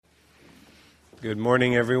Good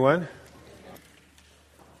morning, everyone.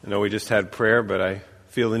 I know we just had prayer, but I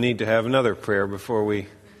feel the need to have another prayer before we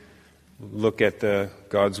look at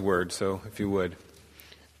God's Word. So if you would,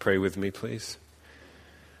 pray with me, please.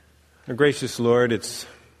 Our gracious Lord, it's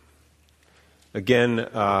again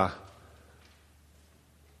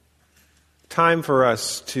time for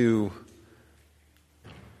us to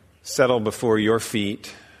settle before your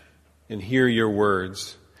feet and hear your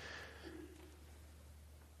words.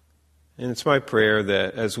 And it's my prayer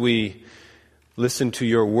that as we listen to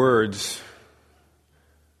your words,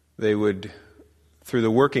 they would, through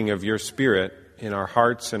the working of your Spirit in our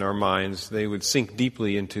hearts and our minds, they would sink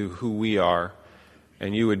deeply into who we are,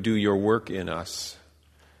 and you would do your work in us,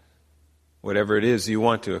 whatever it is you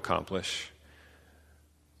want to accomplish.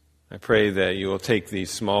 I pray that you will take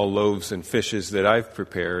these small loaves and fishes that I've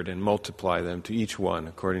prepared and multiply them to each one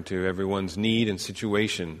according to everyone's need and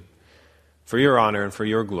situation, for your honor and for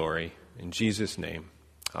your glory. In Jesus' name,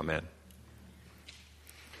 amen.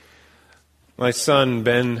 My son,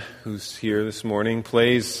 Ben, who's here this morning,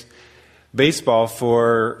 plays baseball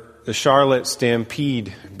for the Charlotte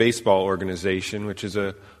Stampede Baseball Organization, which is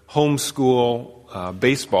a homeschool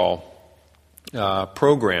baseball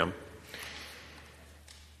program.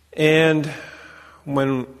 And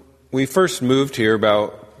when we first moved here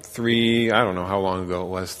about I don't know how long ago it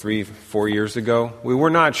was, 3-4 years ago. We were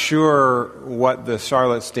not sure what the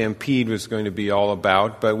Charlotte Stampede was going to be all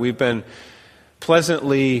about, but we've been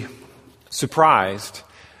pleasantly surprised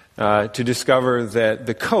to discover that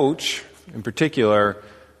the coach, in particular,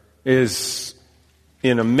 is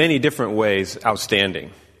in many different ways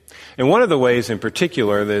outstanding. And one of the ways in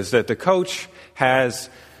particular is that the coach has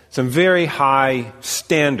some very high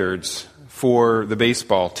standards for the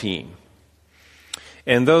baseball team.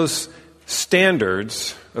 And those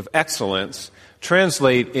standards of excellence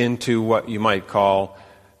translate into what you might call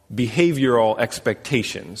behavioral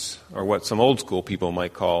expectations, or what some old school people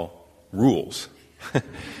might call rules. And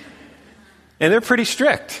they're pretty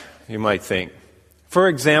strict, you might think. For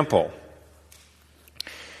example,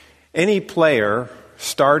 any player,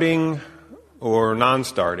 starting or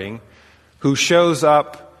non-starting, who shows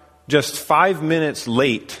up just 5 minutes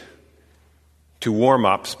late to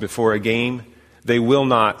warm-ups before a game, they will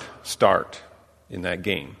not start in that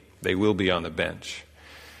game. They will be on the bench.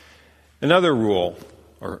 Another rule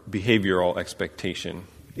or behavioral expectation: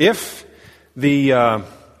 if the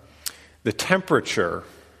temperature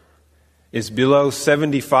is below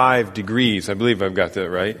 75 degrees, I believe I've got that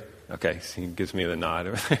right. Okay, so he gives me the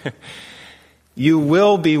nod. You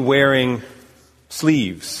will be wearing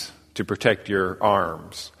sleeves to protect your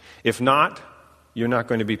arms. If not, you're not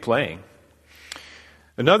going to be playing.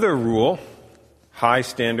 Another rule, high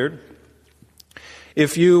standard: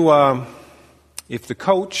 if the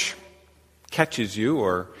coach catches you,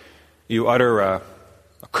 or you utter a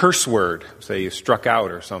curse word, say you struck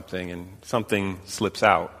out or something, and something slips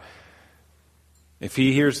out, if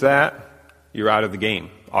he hears that, you're out of the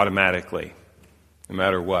game automatically, no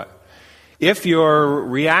matter what. If your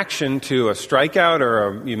reaction to a strikeout,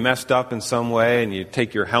 or you messed up in some way and you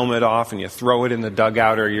take your helmet off and you throw it in the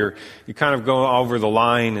dugout, or you kind of go over the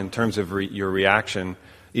line in terms of your reaction,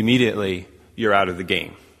 immediately you're out of the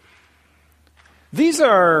game. These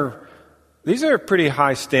are pretty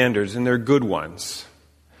high standards, and they're good ones.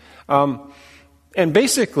 And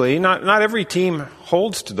basically, not every team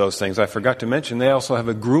holds to those things. I forgot to mention, they also have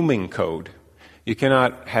a grooming code. You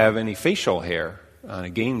cannot have any facial hair on a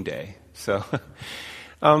game day. So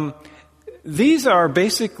these are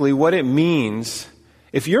basically what it means.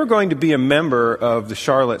 If you're going to be a member of the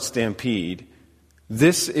Charlotte Stampede,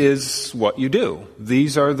 this is what you do.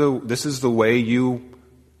 This is the way you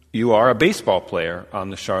are a baseball player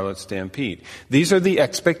on the Charlotte Stampede. These are the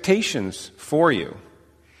expectations for you.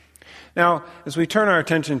 Now, as we turn our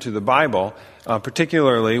attention to the Bible,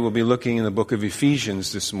 particularly we'll be looking in the book of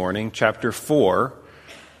Ephesians this morning, chapter 4.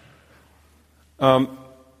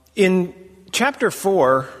 In chapter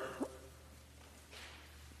 4,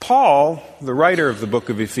 Paul, the writer of the book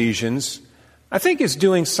of Ephesians, I think is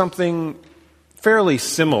doing something fairly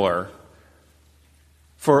similar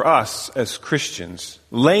for us as Christians,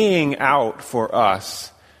 laying out for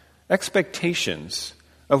us expectations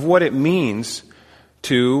of what it means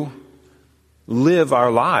to live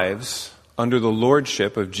our lives under the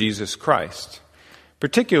lordship of Jesus Christ.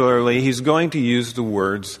 Particularly, he's going to use the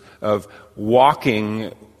words of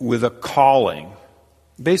walking with a calling,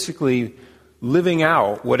 basically living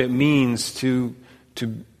out what it means to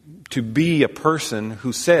be a person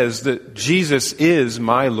who says that Jesus is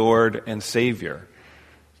my Lord and Savior,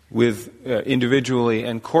 with individually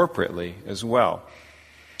and corporately as well.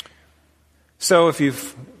 So if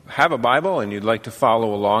you've have a Bible and you'd like to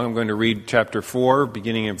follow along, I'm going to read chapter 4,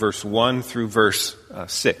 beginning in verse 1 through verse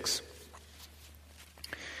 6.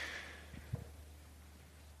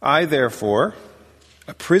 I, therefore,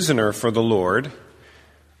 a prisoner for the Lord,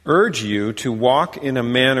 urge you to walk in a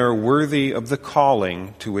manner worthy of the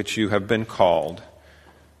calling to which you have been called,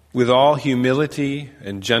 with all humility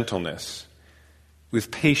and gentleness,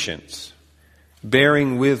 with patience,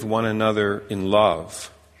 bearing with one another in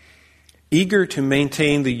love, eager to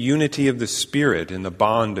maintain the unity of the Spirit in the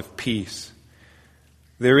bond of peace.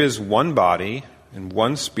 There is one body and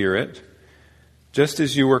one Spirit, just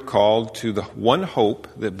as you were called to the one hope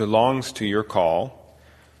that belongs to your call,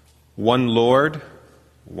 one Lord,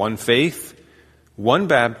 one faith, one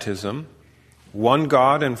baptism, one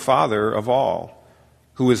God and Father of all,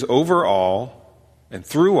 who is over all and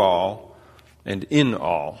through all and in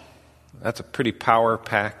all. That's a pretty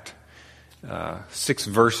power-packed 6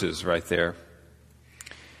 verses right there.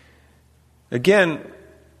 Again,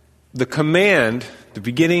 the command, the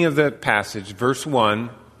beginning of the passage, verse 1,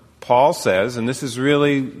 Paul says, and this is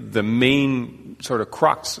really the main sort of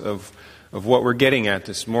crux of what we're getting at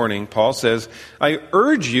this morning. Paul says, I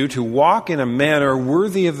urge you to walk in a manner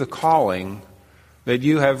worthy of the calling that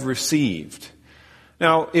you have received.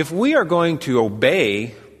 Now, if we are going to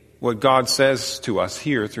obey what God says to us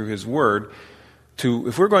here through His Word,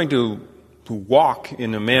 if we're going to walk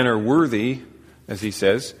in a manner worthy, as he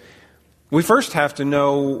says, we first have to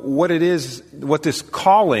know what it is, what this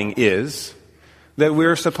calling is that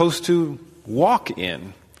we're supposed to walk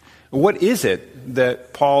in. What is it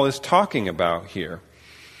that Paul is talking about here?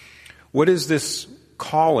 What is this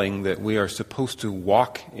calling that we are supposed to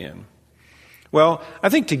walk in? Well, I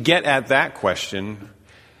think to get at that question,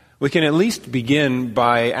 we can at least begin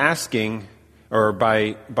by asking, or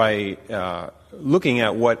by looking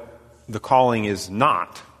at what the calling is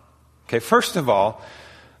not. Okay, first of all,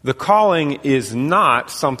 the calling is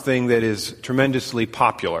not something that is tremendously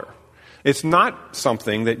popular. It's not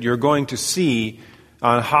something that you're going to see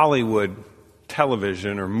on Hollywood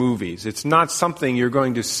television or movies. It's not something you're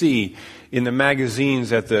going to see in the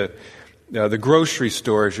magazines at the grocery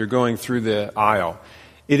store as you're going through the aisle.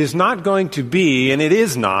 It is not going to be, and it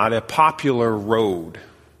is not, a popular road.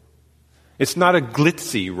 It's not a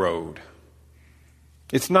glitzy road.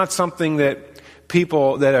 It's not something that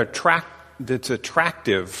people that's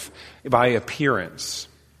attractive by appearance.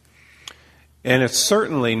 And it's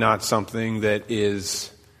certainly not something that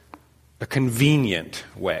is a convenient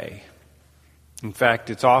way. In fact,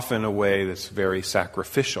 it's often a way that's very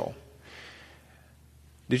sacrificial.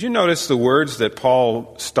 Did you notice the words that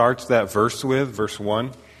Paul starts that verse with, verse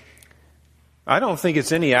 1? I don't think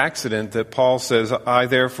it's any accident that Paul says, I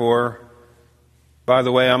therefore, by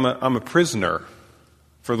the way, I'm a prisoner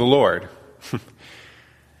for the Lord.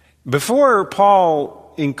 Before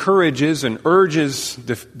Paul encourages and urges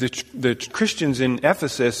the Christians in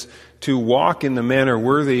Ephesus to walk in the manner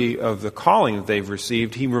worthy of the calling that they've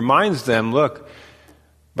received, he reminds them, look,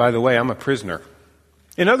 by the way, I'm a prisoner.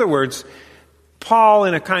 In other words, Paul,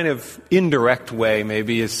 in a kind of indirect way,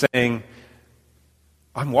 maybe, is saying,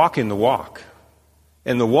 I'm walking the walk.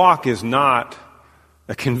 And the walk is not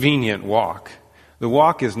a convenient walk. The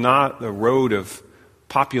walk is not the road of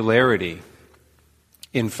popularity.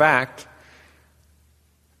 In fact,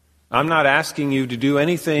 I'm not asking you to do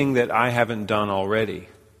anything that I haven't done already.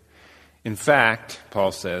 In fact,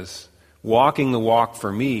 Paul says, walking the walk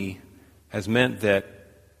for me has meant that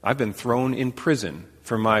I've been thrown in prison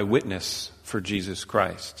for my witness for Jesus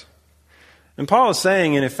Christ. And Paul is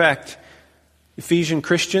saying, in effect, Ephesian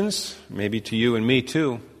Christians, maybe to you and me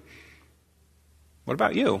too, what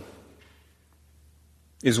about you?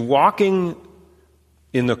 Is walking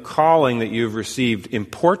in the calling that you've received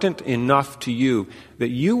important enough to you that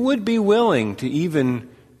you would be willing to even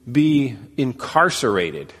be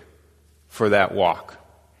incarcerated for that walk?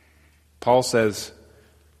 Paul says,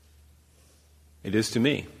 it is to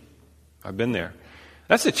me. I've been there.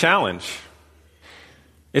 That's a challenge.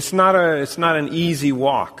 It's not an easy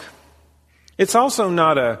walk. It's also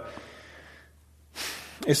not a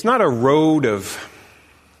road of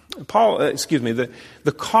the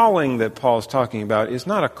calling that Paul is talking about is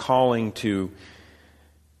not a calling to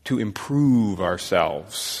improve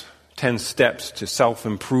ourselves, 10 steps to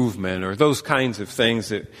self-improvement, or those kinds of things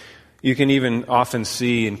that you can even often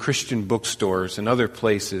see in Christian bookstores and other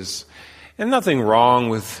places. And nothing wrong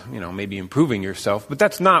with, maybe improving yourself, but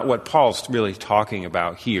that's not what Paul's really talking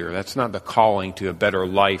about here. That's not the calling to a better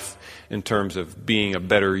life in terms of being a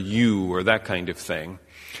better you or that kind of thing.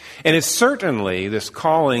 And it's certainly, this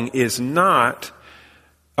calling is not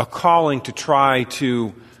a calling to try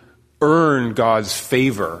to earn God's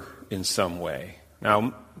favor in some way.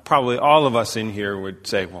 Now, probably all of us in here would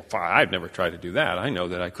say, well, I've never tried to do that. I know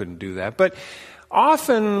that I couldn't do that. But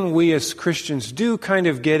often we as Christians do kind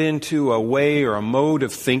of get into a way or a mode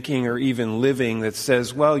of thinking or even living that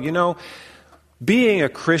says, well, being a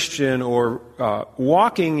Christian or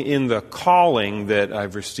walking in the calling that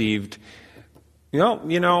I've received,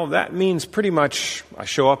 that means pretty much I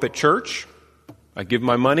show up at church, I give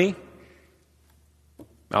my money,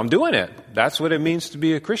 I'm doing it. That's what it means to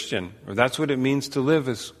be a Christian, or that's what it means to live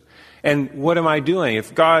as. And what am I doing?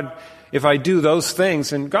 If I do those things,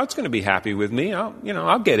 then God's going to be happy with me.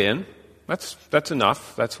 I'll get in. That's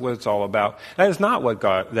enough. That's what it's all about. That is not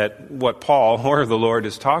what Paul or the Lord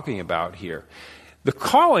is talking about here. The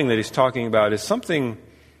calling that he's talking about is something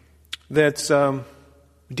that's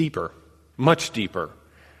deeper, much deeper.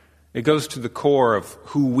 It goes to the core of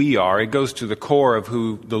who we are. It goes to the core of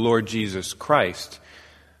who the Lord Jesus Christ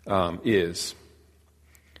is.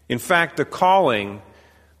 In fact, the calling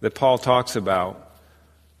that Paul talks about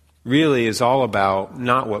really is all about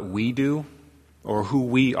not what we do or who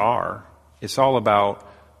we are. It's all about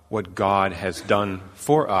what God has done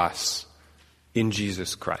for us in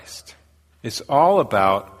Jesus Christ. It's all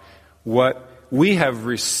about what we have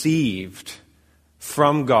received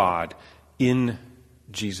from God in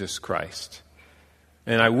Jesus Christ.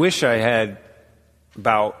 And I wish I had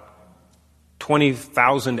about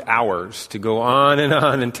 20,000 hours to go on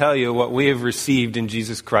and tell you what we have received in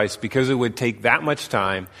Jesus Christ, because it would take that much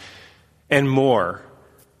time and more.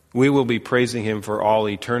 We will be praising Him for all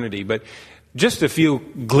eternity. But just a few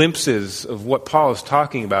glimpses of what Paul is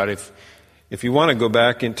talking about. If you want to go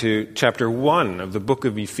back into chapter 1 of the book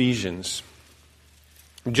of Ephesians,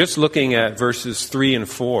 just looking at verses 3 and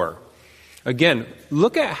 4. Again,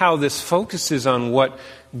 look at how this focuses on what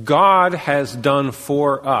God has done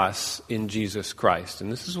for us in Jesus Christ.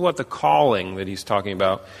 And this is what the calling that he's talking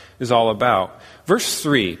about is all about. Verse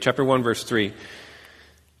 3, chapter 1, verse 3.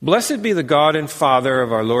 Blessed be the God and Father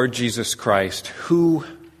of our Lord Jesus Christ, who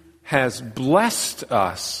has blessed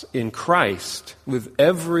us in Christ with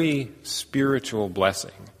every spiritual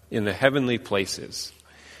blessing in the heavenly places.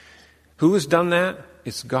 Who has done that?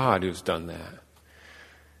 It's God who's done that.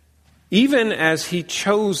 Even as He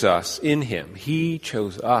chose us in Him, He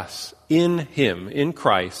chose us in Him, in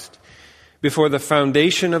Christ, before the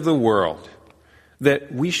foundation of the world,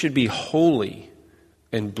 that we should be holy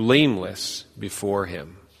and blameless before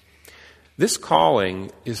Him. This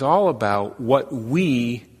calling is all about what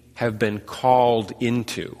we have been called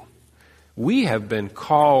into. We have been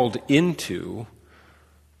called into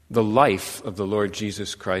the life of the Lord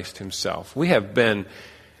Jesus Christ Himself. We have been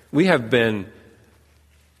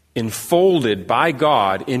enfolded by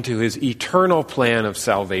God into His eternal plan of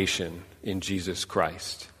salvation in Jesus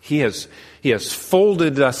Christ. He has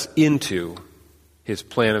folded us into His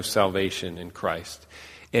plan of salvation in Christ.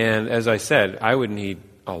 And as I said, I would need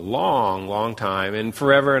a long, long time and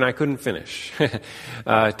forever, and I couldn't finish,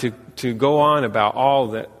 to go on about all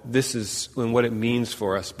that this is and what it means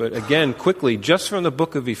for us. But again, quickly, just from the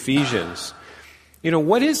book of Ephesians,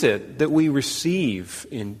 what is it that we receive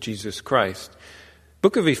in Jesus Christ?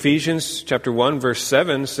 Book of Ephesians, chapter 1, verse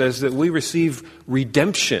 7 says that we receive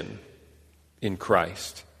redemption in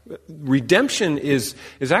Christ. Redemption is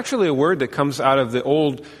actually a word that comes out of the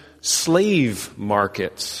old slave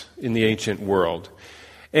markets in the ancient world.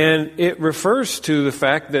 And it refers to the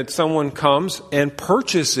fact that someone comes and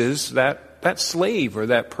purchases that slave or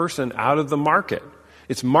that person out of the market.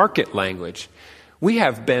 It's market language. We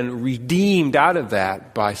have been redeemed out of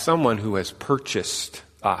that by someone who has purchased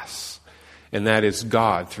us. And that is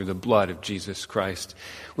God through the blood of Jesus Christ.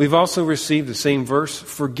 We've also received the same verse,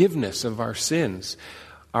 forgiveness of our sins.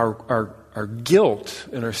 Our guilt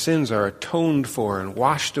and our sins are atoned for and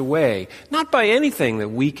washed away, not by anything that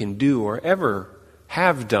we can do or ever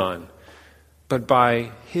have done, but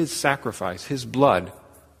by His sacrifice, His blood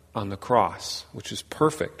on the cross, which is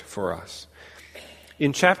perfect for us.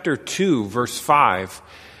 In chapter 2, verse 5,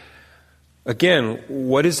 again,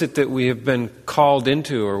 what is it that we have been called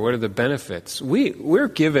into, or what are the benefits? We're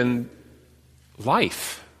given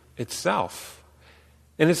life itself.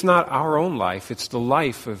 And it's not our own life, it's the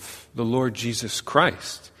life of the Lord Jesus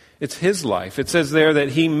Christ. It's His life. It says there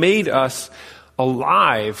that He made us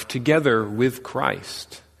alive together with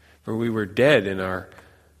Christ. For we were dead in our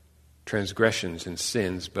transgressions and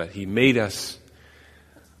sins, but He made us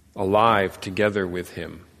alive together with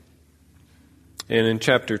Him. And in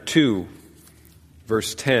chapter 2,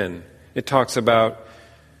 verse 10, it talks about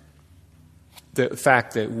the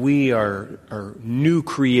fact that we are new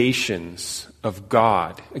creations of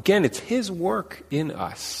God. Again, it's His work in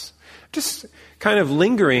us. Just kind of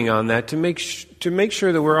lingering on that to make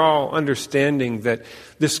sure that we're all understanding that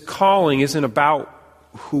this calling isn't about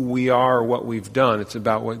who we are or what we've done. It's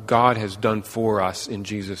about what God has done for us in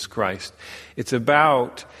Jesus Christ. It's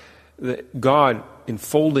about God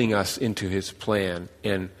enfolding us into his plan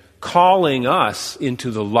and calling us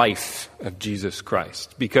into the life of Jesus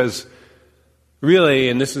Christ. Because really,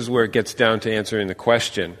 and this is where it gets down to answering the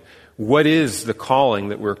question, what is the calling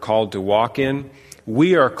that we're called to walk in?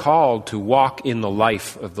 We are called to walk in the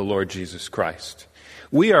life of the Lord Jesus Christ.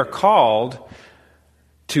 We are called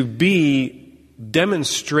to be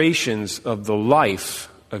demonstrations of the life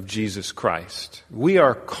of Jesus Christ. We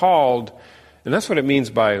are called, and that's what it means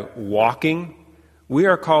by walking. We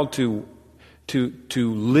are called to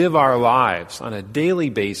live our lives on a daily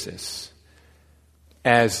basis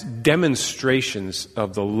as demonstrations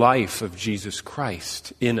of the life of Jesus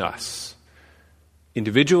Christ in us,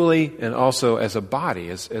 individually and also as a body,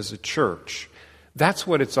 as a church. That's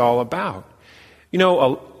what it's all about. You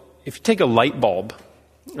know, if you take a light bulb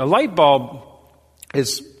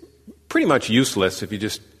is pretty much useless if you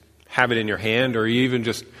just have it in your hand or you even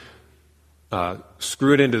just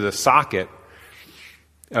screw it into the socket.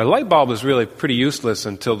 A light bulb is really pretty useless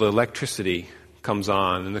until the electricity comes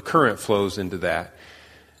on and the current flows into that.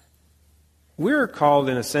 We're called,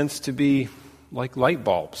 in a sense, to be like light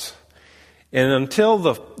bulbs. And until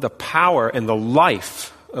the power and the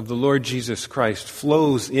life of the Lord Jesus Christ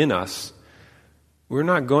flows in us, we're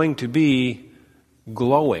not going to be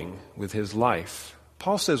glowing with his life.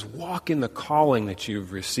 Paul says, walk in the calling that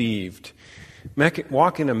you've received.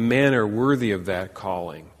 Walk in a manner worthy of that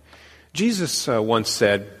calling. Jesus once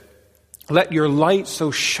said, let your light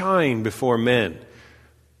so shine before men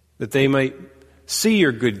that they might see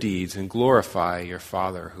your good deeds and glorify your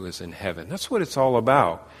Father who is in heaven. That's what it's all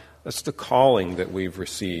about. That's the calling that we've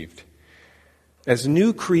received. As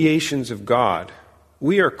new creations of God,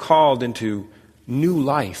 we are called into new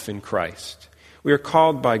life in Christ. We are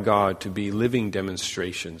called by God to be living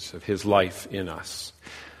demonstrations of his life in us.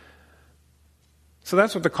 So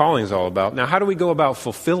that's what the calling is all about. Now, how do we go about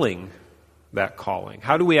fulfilling that calling?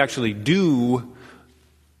 How do we actually do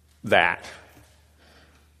that?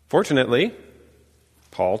 Fortunately,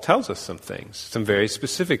 Paul tells us some things, some very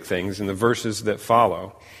specific things in the verses that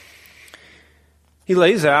follow. He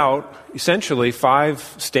lays out essentially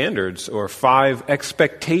 5 standards or 5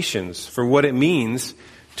 expectations for what it means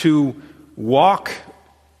to walk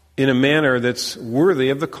in a manner that's worthy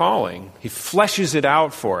of the calling. He fleshes it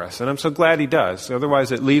out for us, and I'm so glad he does.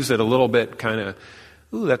 Otherwise, it leaves it a little bit kind of,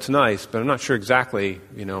 ooh, that's nice, but I'm not sure exactly,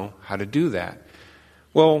 how to do that.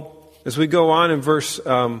 Well, as we go on in verse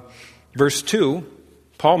 2,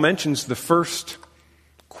 Paul mentions the first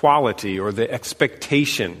quality or the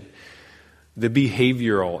expectation, the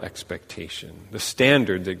behavioral expectation, the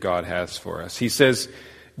standard that God has for us. He says,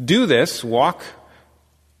 do this, walk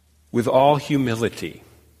with all humility.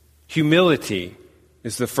 Humility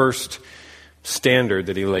is the first standard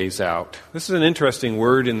that he lays out. This is an interesting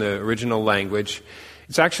word in the original language.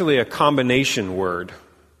 It's actually a combination word.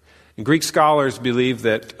 And Greek scholars believe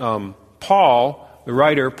that Paul, the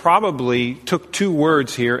writer, probably took 2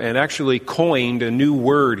 words here and actually coined a new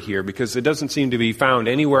word here because it doesn't seem to be found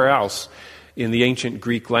anywhere else in the ancient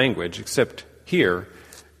Greek language except here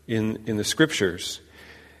in the Scriptures.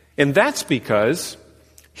 And that's because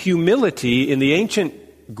humility in the ancient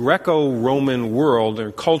Greco-Roman world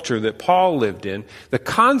or culture that Paul lived in, the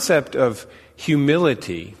concept of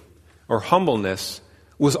humility or humbleness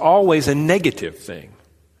was always a negative thing.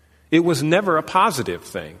 It was never a positive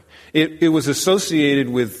thing. It was associated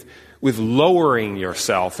with lowering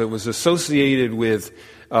yourself. It was associated with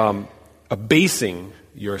abasing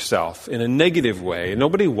yourself in a negative way.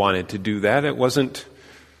 Nobody wanted to do that. It wasn't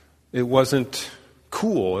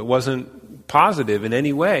cool. It wasn't positive in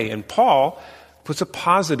any way. And Paul puts a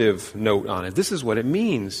positive note on it. This is what it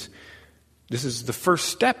means. This is the first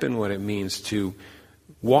step in what it means to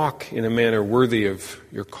walk in a manner worthy of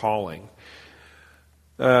your calling.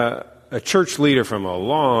 A church leader from a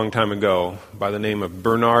long time ago by the name of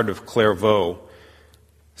Bernard of Clairvaux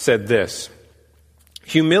said this: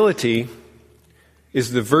 humility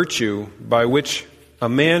is the virtue by which a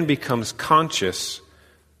man becomes conscious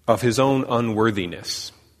of his own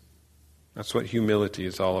unworthiness. That's what humility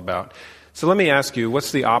is all about. So let me ask you,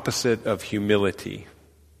 what's the opposite of humility?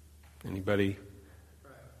 Anybody?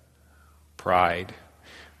 Pride.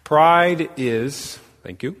 Pride is,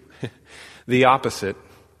 thank you, the opposite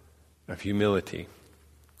of humility.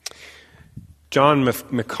 John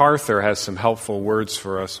MacArthur has some helpful words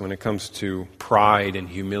for us when it comes to pride and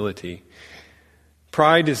humility.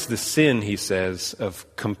 Pride is the sin, he says, of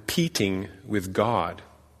competing with God.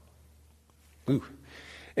 Ooh.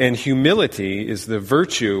 And humility is the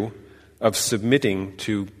virtue of submitting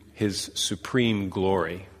to his supreme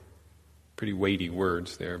glory. Pretty weighty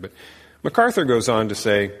words there. But MacArthur goes on to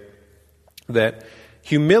say that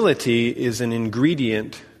humility is an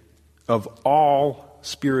ingredient of all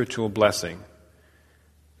spiritual blessing.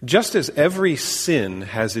 Just as every sin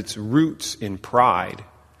has its roots in pride,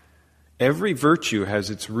 every virtue has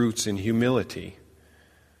its roots in humility.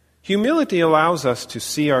 Humility allows us to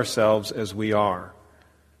see ourselves as we are,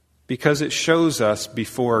 because it shows us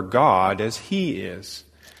before God as He is.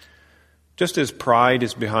 Just as pride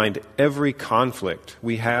is behind every conflict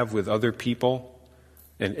we have with other people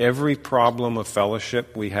and every problem of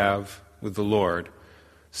fellowship we have with the Lord,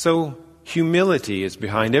 so humility is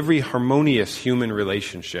behind every harmonious human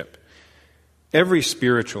relationship, every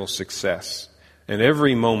spiritual success, and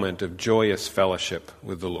every moment of joyous fellowship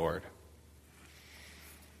with the Lord.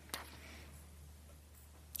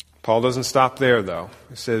 Paul doesn't stop there, though.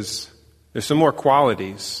 He says there's some more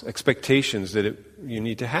qualities, expectations that you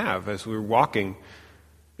need to have as we're walking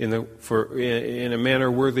in a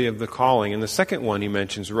manner worthy of the calling. And the second one he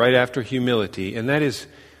mentions right after humility, and that is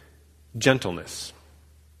gentleness.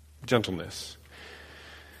 Gentleness.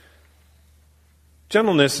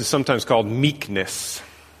 Gentleness is sometimes called meekness,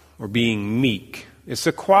 or being meek. It's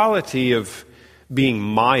a quality of being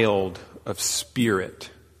mild of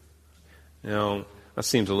spirit. Now, that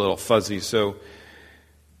seems a little fuzzy, so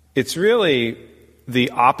it's really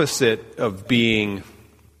the opposite of being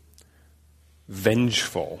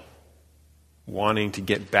vengeful, wanting to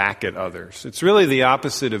get back at others. It's really the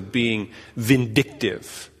opposite of being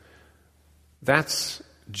vindictive. That's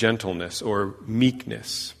gentleness or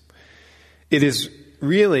meekness. It is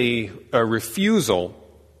really a refusal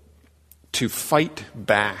to fight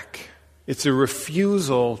back. It's a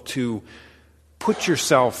refusal to put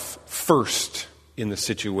yourself first in the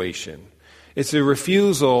situation. It's a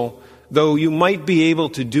refusal, though you might be able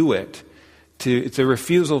to do it, it's a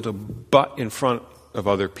refusal to butt in front of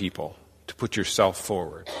other people, to put yourself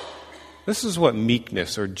forward. This is what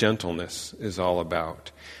meekness or gentleness is all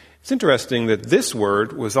about. It's interesting that this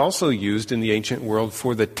word was also used in the ancient world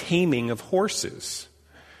for the taming of horses.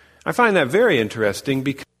 I find that very interesting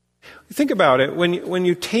because think about it, when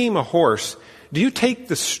you tame a horse, do you take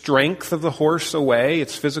the strength of the horse away,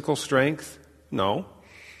 its physical strength? No.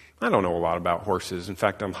 I don't know a lot about horses. In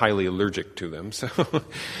fact, I'm highly allergic to them.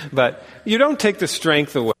 But you don't take the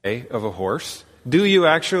strength away of a horse. Do you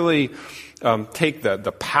actually take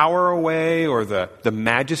the power away or the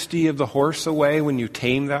majesty of the horse away when you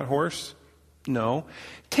tame that horse? No.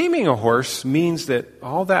 Taming a horse means that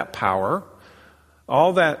all that power,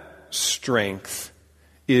 all that strength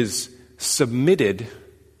is submitted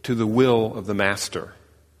to the will of the master.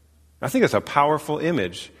 I think it's a powerful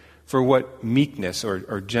image for what meekness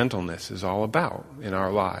or gentleness is all about in our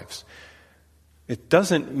lives. It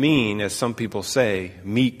doesn't mean, as some people say,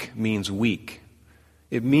 meek means weak.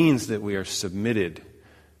 It means that we are submitted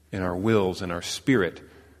in our wills and our spirit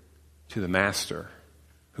to the master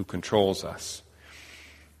who controls us.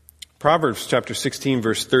 Proverbs chapter 16,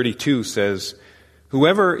 verse 32 says,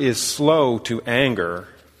 "Whoever is slow to anger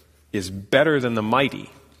is better than the mighty,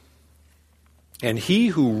 and he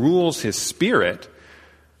who rules his spirit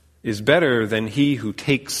is better than he who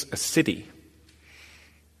takes a city."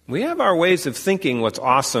 We have our ways of thinking what's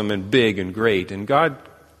awesome and big and great, and God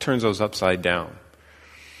turns those upside down.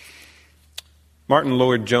 Martin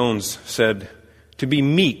Lloyd-Jones said, "To be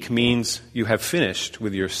meek means you have finished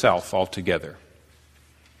with yourself altogether."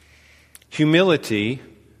 Humility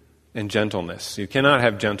and gentleness. You cannot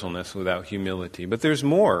have gentleness without humility. But there's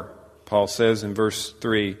more, Paul says in verse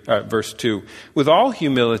 2. "With all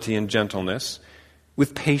humility and gentleness,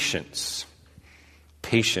 with patience."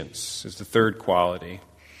 Patience is the third quality.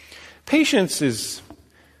 Patience is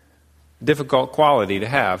a difficult quality to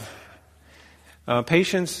have.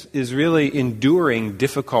 Patience is really enduring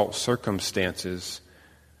difficult circumstances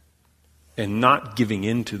and not giving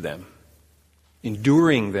in to them.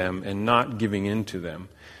 Enduring them and not giving in to them.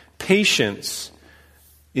 Patience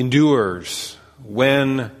endures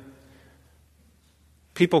when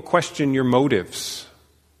people question your motives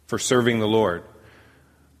for serving the Lord.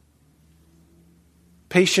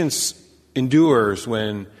 Patience endures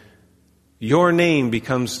when your name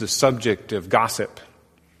becomes the subject of gossip.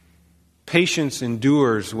 Patience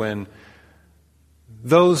endures when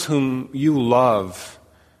those whom you love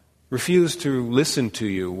refuse to listen to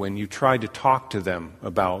you when you try to talk to them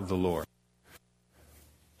about the Lord.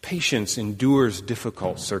 Patience endures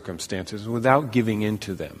difficult circumstances without giving in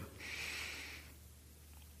to them.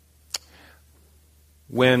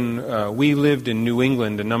 When we lived in New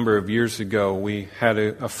England a number of years ago, we had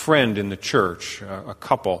a friend in the church, a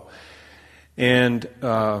couple, and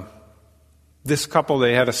This couple,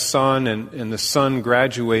 they had a son, and the son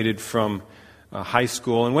graduated from high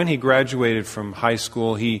school. And when he graduated from high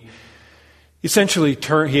school, he essentially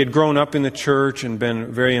he had grown up in the church and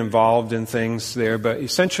been very involved in things there, but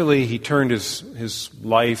essentially he turned his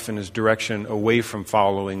life and his direction away from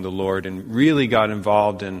following the Lord and really got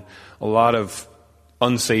involved in a lot of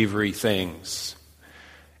unsavory things.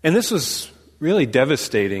 And this was really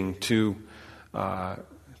devastating to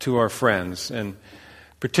our friends, and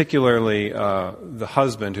particularly the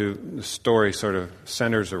husband, who the story sort of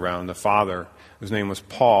centers around, the father, whose name was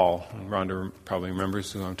Paul. Rhonda probably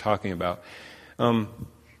remembers who I'm talking about. And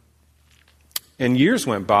years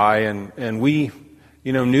went by, and we,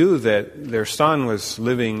 knew that their son was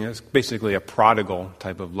living as basically a prodigal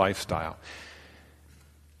type of lifestyle.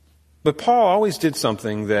 But Paul always did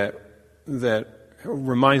something that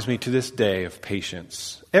reminds me to this day of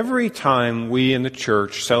patience. Every time we in the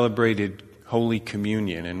church celebrated Holy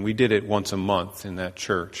Communion, and we did it once a month in that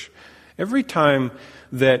church, every time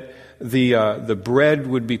that the bread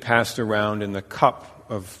would be passed around and the cup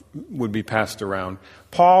would be passed around,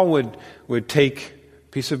 Paul would take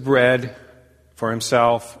a piece of bread for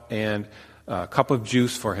himself and a cup of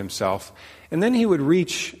juice for himself, and then he would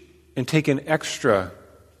reach and take an extra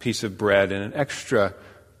piece of bread and an extra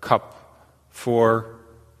cup for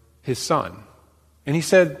his son. And he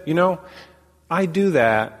said, I do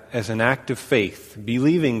that as an act of faith,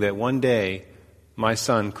 believing that one day my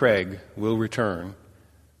son Craig will return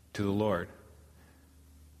to the Lord.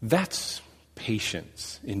 That's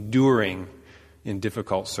patience, enduring in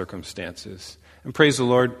difficult circumstances. And praise the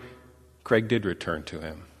Lord, Craig did return to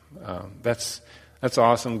him. That's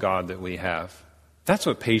awesome God that we have. That's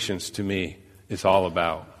what patience to me is all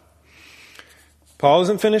about. Paul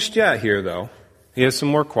isn't finished yet here, though. He has some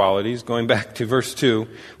more qualities, going back to verse 2.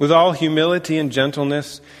 With all humility and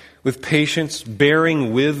gentleness, with patience,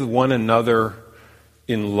 bearing with one another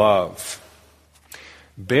in love.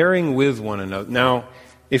 Bearing with one another. Now,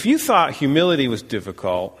 if you thought humility was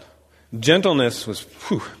difficult, gentleness was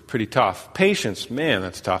pretty tough. Patience, man,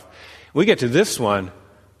 that's tough. We get to this one,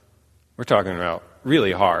 we're talking about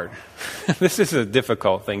really hard. This is a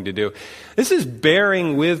difficult thing to do. This is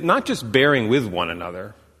bearing with, not just bearing with one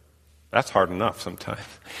another. That's hard enough sometimes.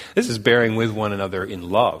 This is bearing with one another in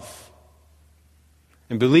love.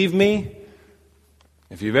 And believe me,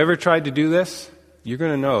 if you've ever tried to do this, you're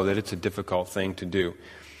going to know that it's a difficult thing to do.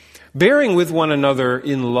 Bearing with one another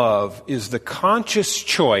in love is the conscious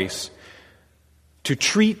choice to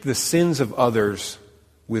treat the sins of others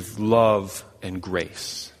with love and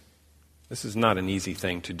grace. This is not an easy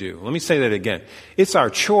thing to do. Let me say that again. It's our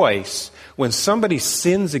choice when somebody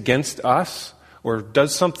sins against us or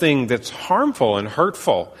does something that's harmful and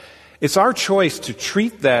hurtful. It's our choice to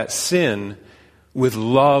treat that sin with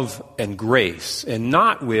love and grace and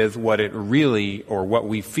not with what it really or what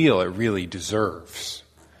we feel it really deserves.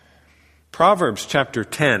 Proverbs chapter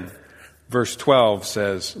 10, verse 12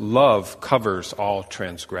 says, love covers all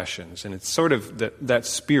transgressions. And it's sort of that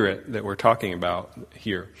spirit that we're talking about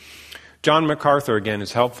here. John MacArthur, again,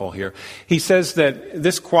 is helpful here. He says that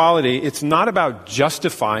this quality, it's not about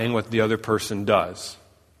justifying what the other person does.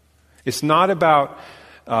 It's not about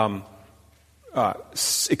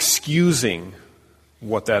excusing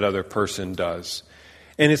what that other person does.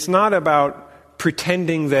 And it's not about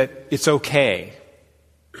pretending that it's okay.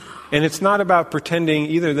 And it's not about pretending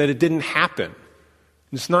either that it didn't happen.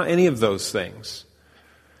 It's not any of those things.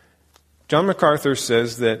 John MacArthur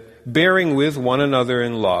says that bearing with one another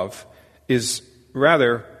in love is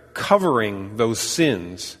rather covering those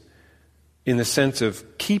sins in the sense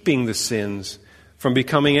of keeping the sins from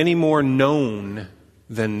becoming any more known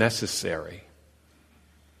than necessary.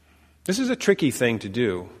 This is a tricky thing to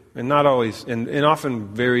do, and not always, and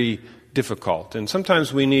often very difficult. And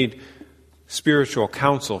sometimes we need spiritual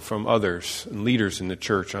counsel from others and leaders in the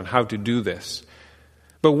church on how to do this.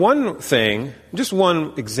 But one thing, just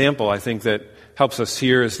one example I think that helps us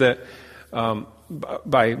here is that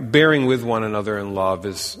by bearing with one another in love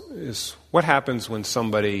is what happens when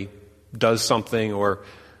somebody does something or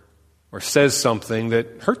says something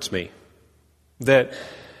that hurts me, that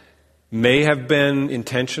may have been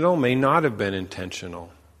intentional, may not have been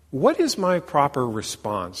intentional. What is my proper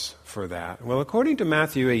response for that? Well, according to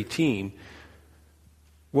Matthew 18,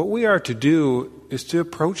 what we are to do is to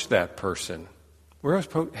approach that person. We're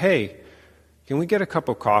supposed, hey, can we get a cup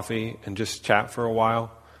of coffee and just chat for a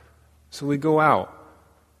while? So we go out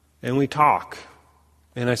and we talk.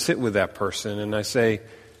 And I sit with that person and I say,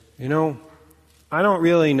 I don't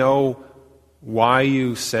really know why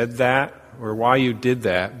you said that or why you did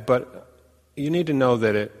that, but you need to know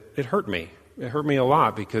that it hurt me. It hurt me a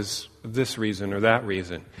lot because of this reason or that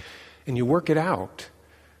reason. and you work it out.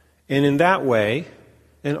 And in that way,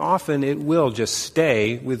 and often it will just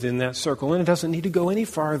stay within that circle, and it doesn't need to go any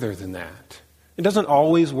farther than that. It doesn't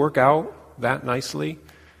always work out that nicely,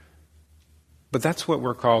 but that's what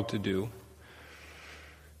we're called to do.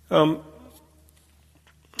 The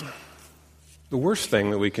worst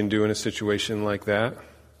thing that we can do in a situation like that,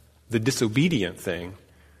 the disobedient thing,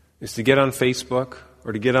 is to get on Facebook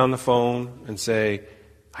or to get on the phone and say,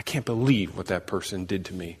 I can't believe what that person did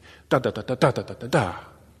to me. Da da da da da da da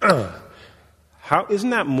da. How isn't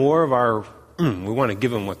that more of our? We want to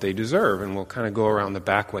give them what they deserve, and we'll kind of go around the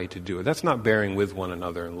back way to do it. That's not bearing with one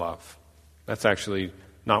another in love. That's actually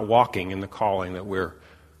not walking in the calling that we're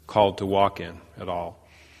called to walk in at all.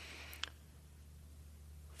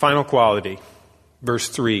 Final quality, verse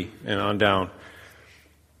 3 and on down.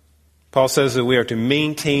 Paul says that we are to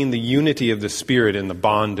maintain the unity of the Spirit in the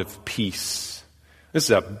bond of peace. This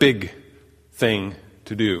is a big thing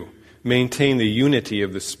to do. Maintain the unity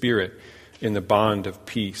of the Spirit in the bond of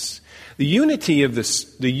peace. The unity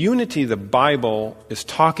the Bible is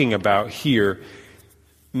talking about here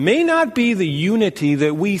may not be the unity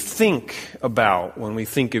that we think about when we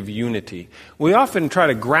think of unity. We often try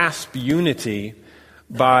to grasp unity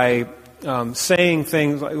by saying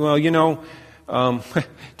things like, well,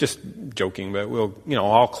 just joking, but we'll,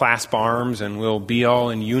 all clasp arms and we'll be all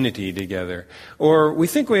in unity together. Or we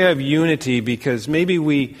think we have unity because maybe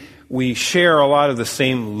we share a lot of the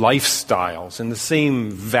same lifestyles and the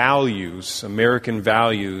same values, American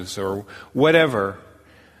values or whatever.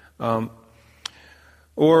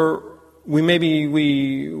 Or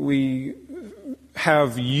we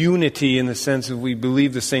have unity in the sense of we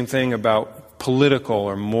believe the same thing about political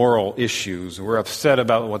or moral issues. We're upset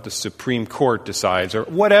about what the Supreme Court decides or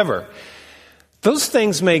whatever. Those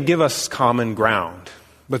things may give us common ground,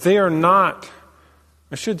 but they are not,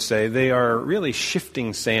 they are really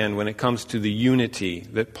shifting sand when it comes to the unity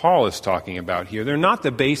that Paul is talking about here. They're not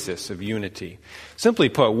the basis of unity. Simply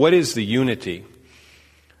put, what is the unity?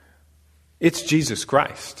 It's Jesus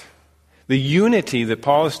Christ. The unity that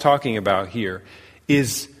Paul is talking about here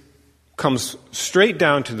comes straight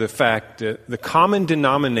down to the fact that the common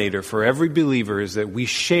denominator for every believer is that we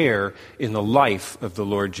share in the life of the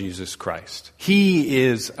Lord Jesus Christ. He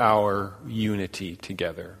is our unity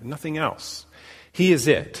together, nothing else. He is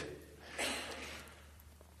it.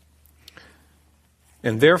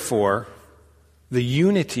 And therefore, the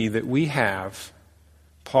unity that we have,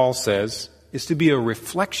 Paul says, is to be a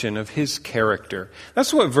reflection of his character.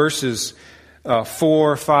 That's what verses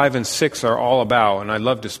 4, 5, and 6 are all about, and I'd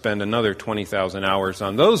love to spend another 20,000 hours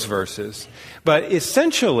on those verses. But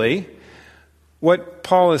essentially, what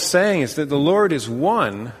Paul is saying is that the Lord is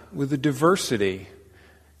one with the diversity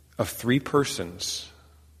of three persons.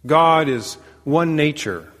 God is one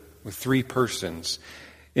nature with three persons.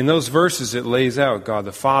 In those verses, it lays out God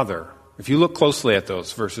the Father. If you look closely at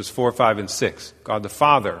those, verses 4, 5, and 6, God the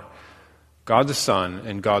Father, God the Son,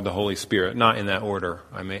 and God the Holy Spirit. Not in that order.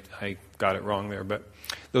 I got it wrong there, but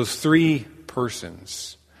those three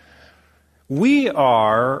persons. We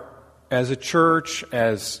are, as a church,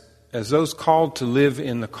 as those called to live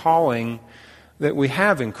in the calling that we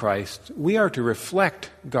have in Christ, we are to reflect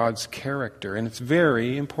God's character, and it's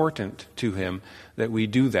very important to Him that we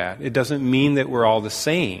do that. It doesn't mean that we're all the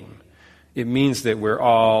same. It means that we're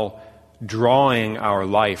all drawing our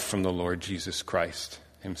life from the Lord Jesus Christ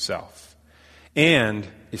Himself. And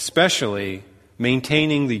especially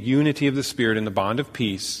maintaining the unity of the Spirit in the bond of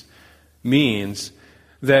peace means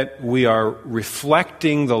that we are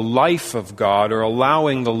reflecting the life of God or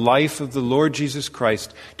allowing the life of the Lord Jesus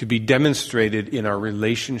Christ to be demonstrated in our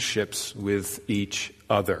relationships with each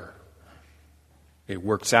other. It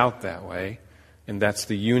works out that way, and that's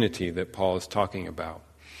the unity that Paul is talking about.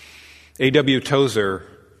 A.W. Tozer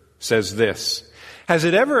says this: has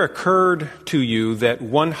it ever occurred to you that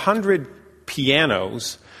 100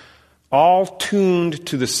 pianos, all tuned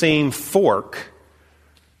to the same fork,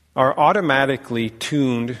 are automatically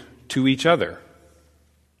tuned to each other?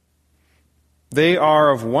 They are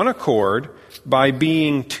of one accord by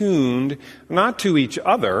being tuned not to each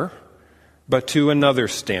other, but to another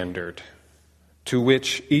standard, to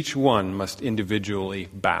which each one must individually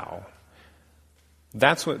bow.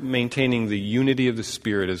 That's what maintaining the unity of the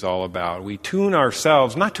Spirit is all about. We tune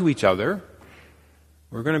ourselves not to each other.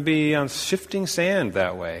 We're going to be on shifting sand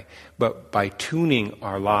that way, but by tuning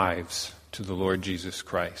our lives to the Lord Jesus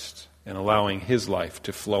Christ and allowing His life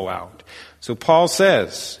to flow out. So Paul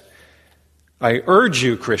says, I urge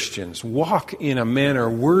you, Christians, walk in a manner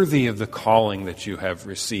worthy of the calling that you have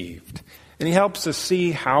received. And he helps us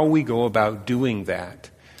see how we go about doing that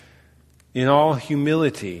in all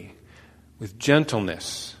humility, with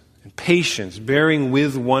gentleness and patience, bearing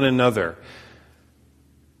with one another,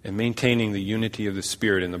 and maintaining the unity of the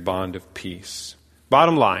Spirit in the bond of peace.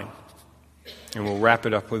 Bottom line, and we'll wrap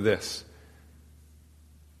it up with this.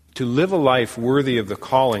 To live a life worthy of the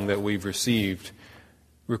calling that we've received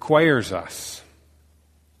requires us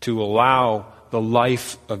to allow the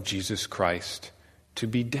life of Jesus Christ to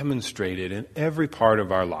be demonstrated in every part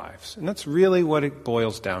of our lives. And that's really what it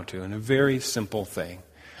boils down to, in a very simple thing.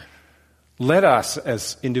 Let us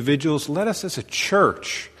as individuals, let us as a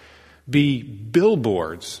church be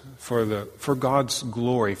billboards for God's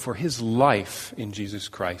glory, for His life in Jesus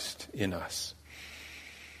Christ in us.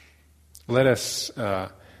 Let us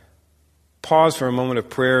pause for a moment of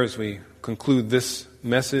prayer as we conclude this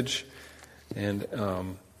message and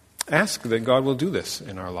ask that God will do this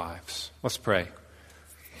in our lives. Let's pray.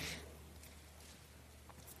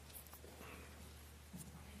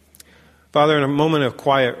 Father, in a moment of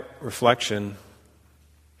quiet reflection,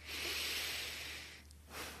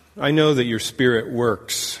 I know that your Spirit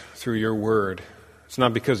works through your word. It's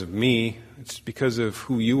not because of me, it's because of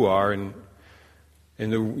who you are, and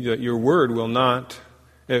your word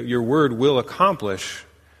will accomplish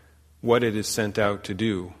what it is sent out to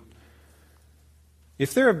do.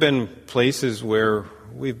 If there have been places where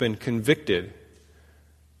we've been convicted,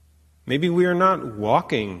 maybe we are not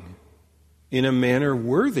walking in a manner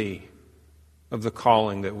worthy of the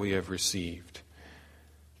calling that we have received.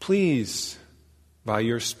 Please, by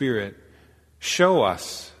your Spirit, show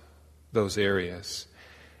us those areas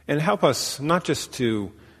and help us not just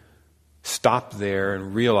to stop there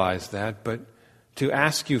and realize that, but to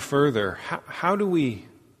ask you further, how do we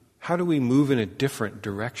move in a different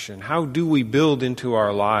direction? How do we build into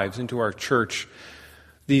our lives, into our church,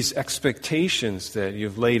 these expectations that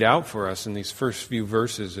you've laid out for us in these first few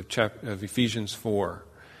verses of Ephesians 4?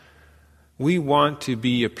 We want to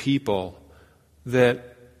be a people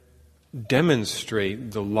that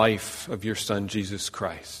demonstrate the life of your Son, Jesus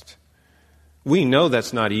Christ. We know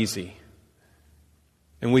that's not easy.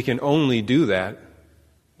 And we can only do that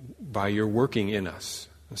by your working in us.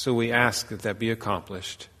 And so we ask that that be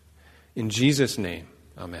accomplished. In Jesus' name,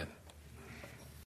 amen.